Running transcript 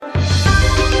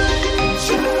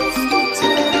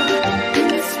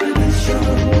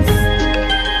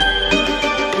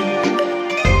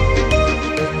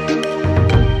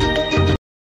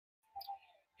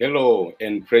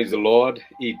And praise the Lord.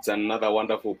 It's another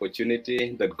wonderful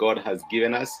opportunity that God has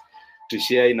given us to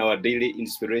share in our daily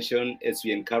inspiration as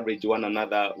we encourage one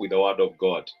another with the word of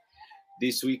God.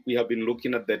 This week we have been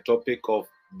looking at the topic of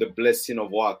the blessing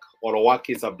of work, or work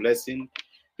is a blessing.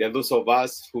 There are those of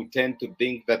us who tend to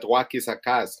think that work is a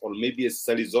curse, or maybe it's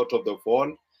a result of the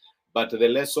fall. But the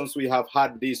lessons we have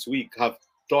had this week have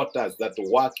taught us that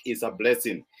work is a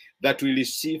blessing that we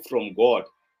receive from God,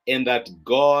 and that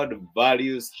God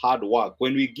values hard work.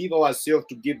 When we give ourselves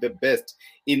to give the best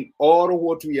in all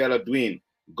what we are doing,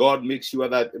 God makes sure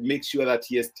that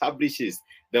He establishes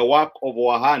the work of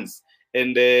our hands,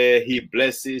 and He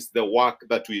blesses the work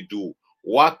that we do.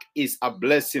 Work is a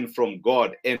blessing from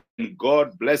God, and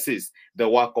God blesses the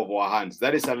work of our hands.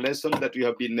 That is a lesson that we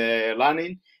have been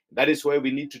learning. That is why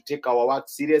we need to take our work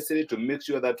seriously, to make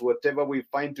sure that whatever we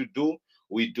find to do,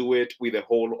 we do it with the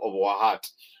whole of our heart.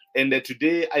 And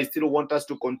today, I still want us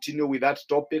to continue with that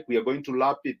topic. We are going to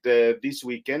lap it this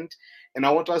weekend. And I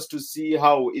want us to see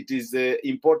how it is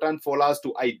important for us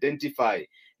to identify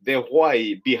the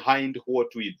why behind what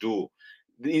we do.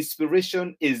 The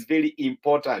inspiration is very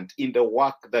important in the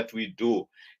work that we do.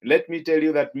 Let me tell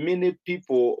you that many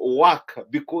people work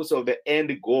because of the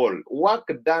end goal.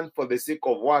 Work done for the sake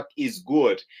of work is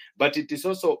good, but it is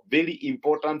also very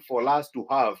important for us to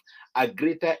have a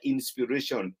greater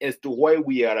inspiration as to why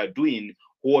we are doing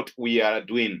what we are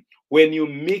doing. When you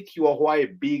make your why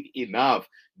big enough,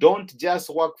 don't just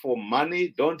work for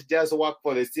money, don't just work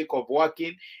for the sake of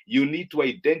working. You need to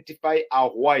identify a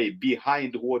why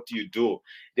behind what you do.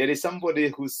 There is somebody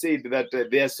who said that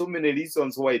there are so many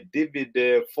reasons why David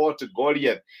fought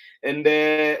Goliath, and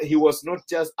he was not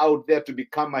just out there to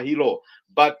become a hero,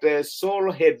 but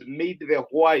Saul had made the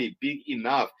why big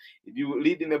enough. If you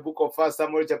read in the book of 1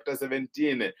 Samuel chapter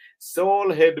 17,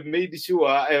 Saul had made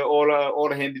sure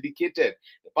or had indicated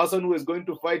the person who is going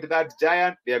to fight that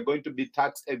giant, they are going to be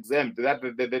tax exempt, that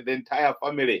the entire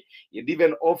family. He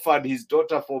even offered his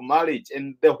daughter for marriage,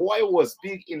 and the why was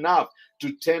big enough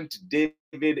to tempt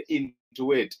David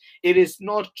into it. It is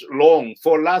not long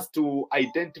for us to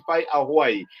identify a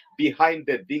why behind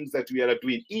the things that we are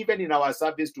doing, even in our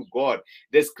service to God.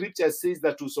 The scripture says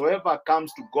that whosoever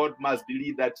comes to God must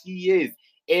believe that He is,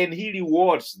 and He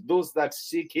rewards those that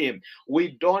seek Him.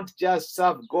 We don't just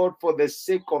serve God for the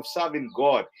sake of serving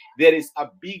God. There is a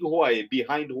big why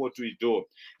behind what we do.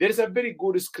 There is a very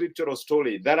good scriptural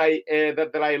story that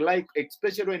I like,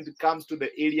 especially when it comes to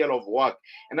the area of work.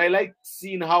 And I like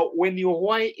seeing how when your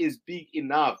why is big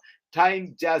enough,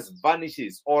 time just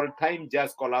vanishes or time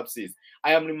just collapses.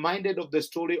 I am reminded of the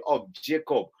story of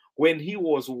Jacob when he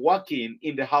was working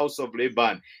in the house of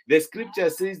Laban. The scripture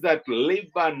says that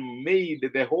Laban made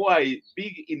the why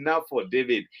big enough for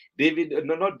David.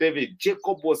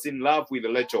 Jacob was in love with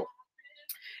Rachel.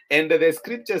 And the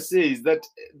scripture says that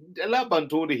Laban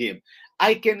told him,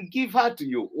 I can give her to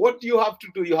you. What you have to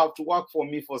do, you have to work for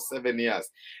me for 7 years.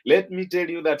 Let me tell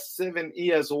you that 7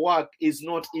 years work is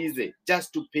not easy,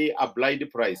 just to pay a blind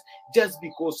price, just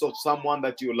because of someone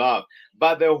that you love.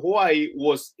 But the why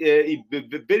was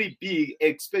very big,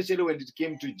 especially when it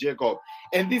came to Jacob.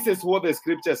 And this is what the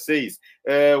scripture says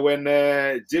when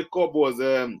Jacob was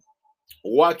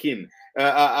working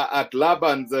at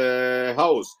Laban's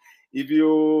house. If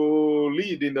you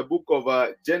read in the book of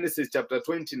Genesis chapter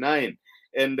 29,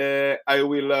 and I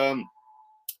will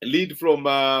read from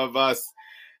verse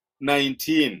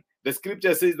 19. The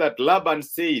scripture says that Laban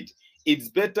said, it's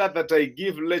better that I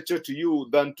give Rachel to you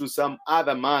than to some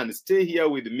other man. Stay here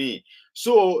with me.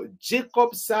 So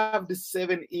Jacob served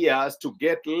 7 years to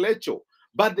get Rachel,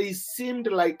 but they seemed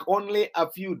like only a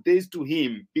few days to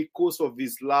him because of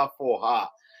his love for her.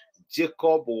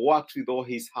 Jacob worked with all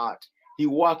his heart. He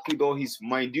worked with all his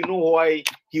mind. You know why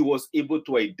he was able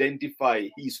to identify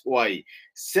his why?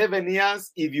 7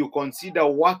 years, if you consider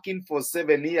working for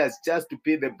 7 years just to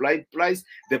pay the blind price,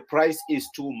 the price is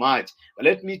too much. But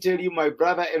let me tell you, my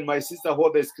brother and my sister,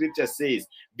 what the scripture says.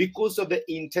 Because of the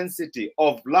intensity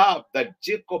of love that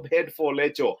Jacob had for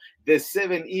Rachel, the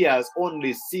 7 years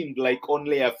only seemed like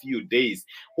only a few days.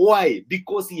 Why?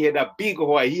 Because he had a big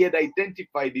why. He had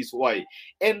identified his why.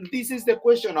 And this is the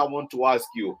question I want to ask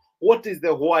you. What is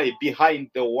the why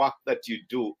behind the work that you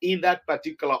do in that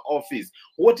particular office?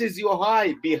 What is your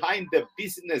why behind the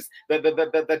business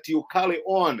that you carry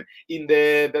on in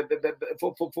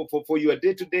for your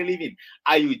day-to-day living?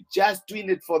 Are you just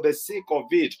doing it for the sake of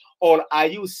it? or are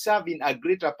you serving a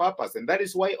greater purpose? And that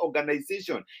is why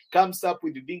organization comes up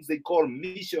with things they call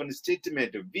mission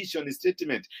statement, vision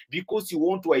statement, because you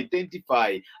want to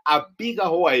identify a bigger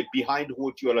why behind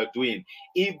what you are doing.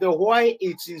 If the why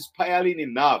is inspiring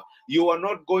enough, you are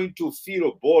not going to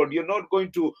feel bored. You're not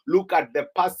going to look at the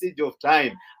passage of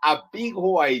time. A big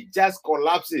why just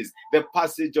collapses the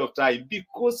passage of time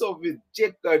because of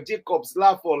Jacob's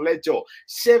love for Rachel.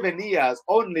 7 years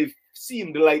only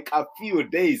seemed like a few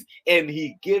days, and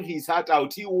he gave his heart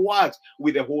out. He worked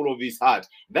with the whole of his heart.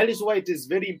 That is why it is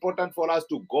very important for us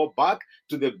to go back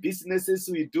to the businesses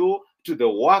we do, to the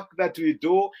work that we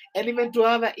do, and even to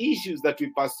other issues that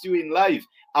we pursue in life.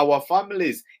 Our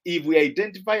families, if we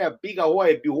identify a bigger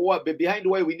why behind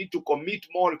why we need to commit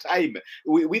more time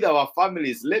with our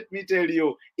families, let me tell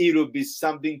you, it will be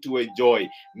something to enjoy.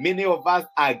 Many of us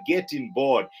are getting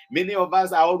bored. Many of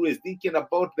us are always thinking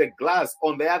about the glass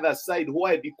on the other side.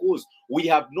 Why? Because we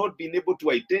have not been able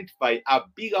to identify a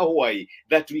bigger why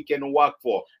that we can work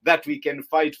for, that we can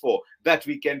fight for, that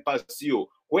we can pursue.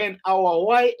 When our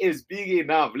why is big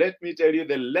enough, let me tell you,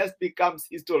 the rest becomes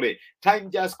history.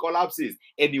 Time just collapses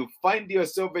and you find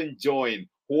yourself enjoying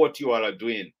what you are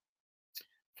doing.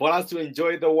 For us to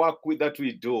enjoy the work that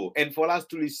we do, and for us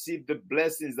to receive the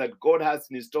blessings that God has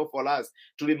in store for us,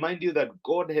 to remind you that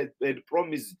God had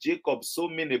promised Jacob so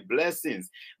many blessings,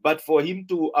 but for him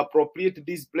to appropriate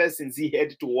these blessings, he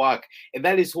had to work. And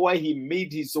that is why he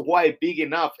made his why big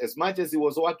enough. As much as he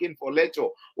was working for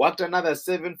Rachel, worked another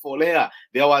 7 for Leah.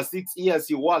 There were 6 years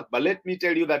he worked, but let me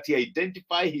tell you that he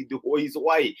identified his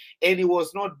why, and he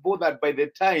was not bothered by the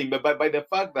time, but by the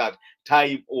fact that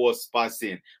time was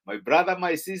passing. My brother,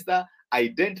 my sister,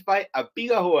 identify a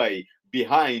bigger why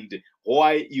behind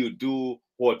why you do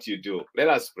what you do. Let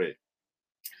us pray.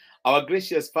 Our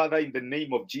gracious Father, in the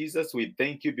name of Jesus, we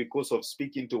thank you because of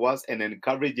speaking to us and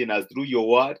encouraging us through your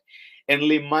word, and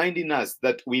reminding us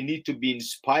that we need to be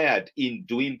inspired in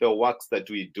doing the works that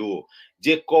we do.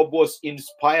 Jacob was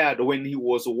inspired when he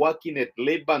was working at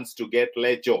Laban's to get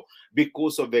Rachel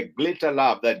because of the greater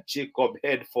love that Jacob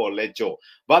had for Rachel.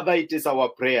 Father, it is our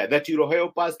prayer that you will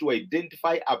help us to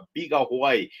identify a bigger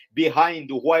why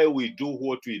behind why we do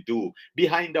what we do,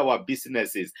 behind our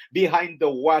businesses, behind the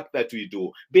work that we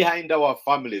do, behind our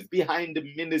families, behind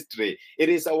the ministry. It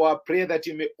is our prayer that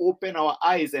you may open our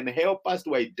eyes and help us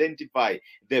to identify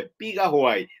the bigger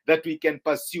why that we can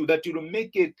pursue, that you will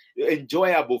make it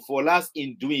enjoyable for us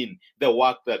in doing the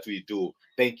work that we do.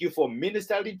 Thank you for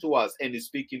ministering to us and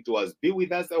speaking to us. Be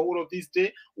with us the whole of this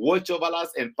day. Watch over us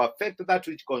and perfect that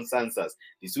which concerns us.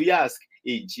 This we ask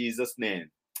in Jesus'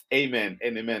 name. Amen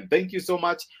and amen. Thank you so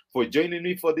much for joining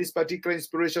me for this particular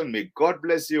inspiration. May God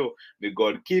bless you. May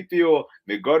God keep you.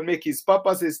 May God make his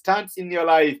purposes stand in your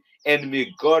life. And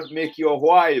may God make your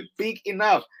why big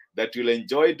enough that you'll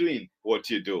enjoy doing what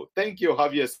you do. Thank you.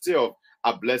 Have yourself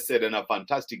a blessed and a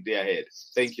fantastic day ahead.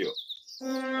 Thank you.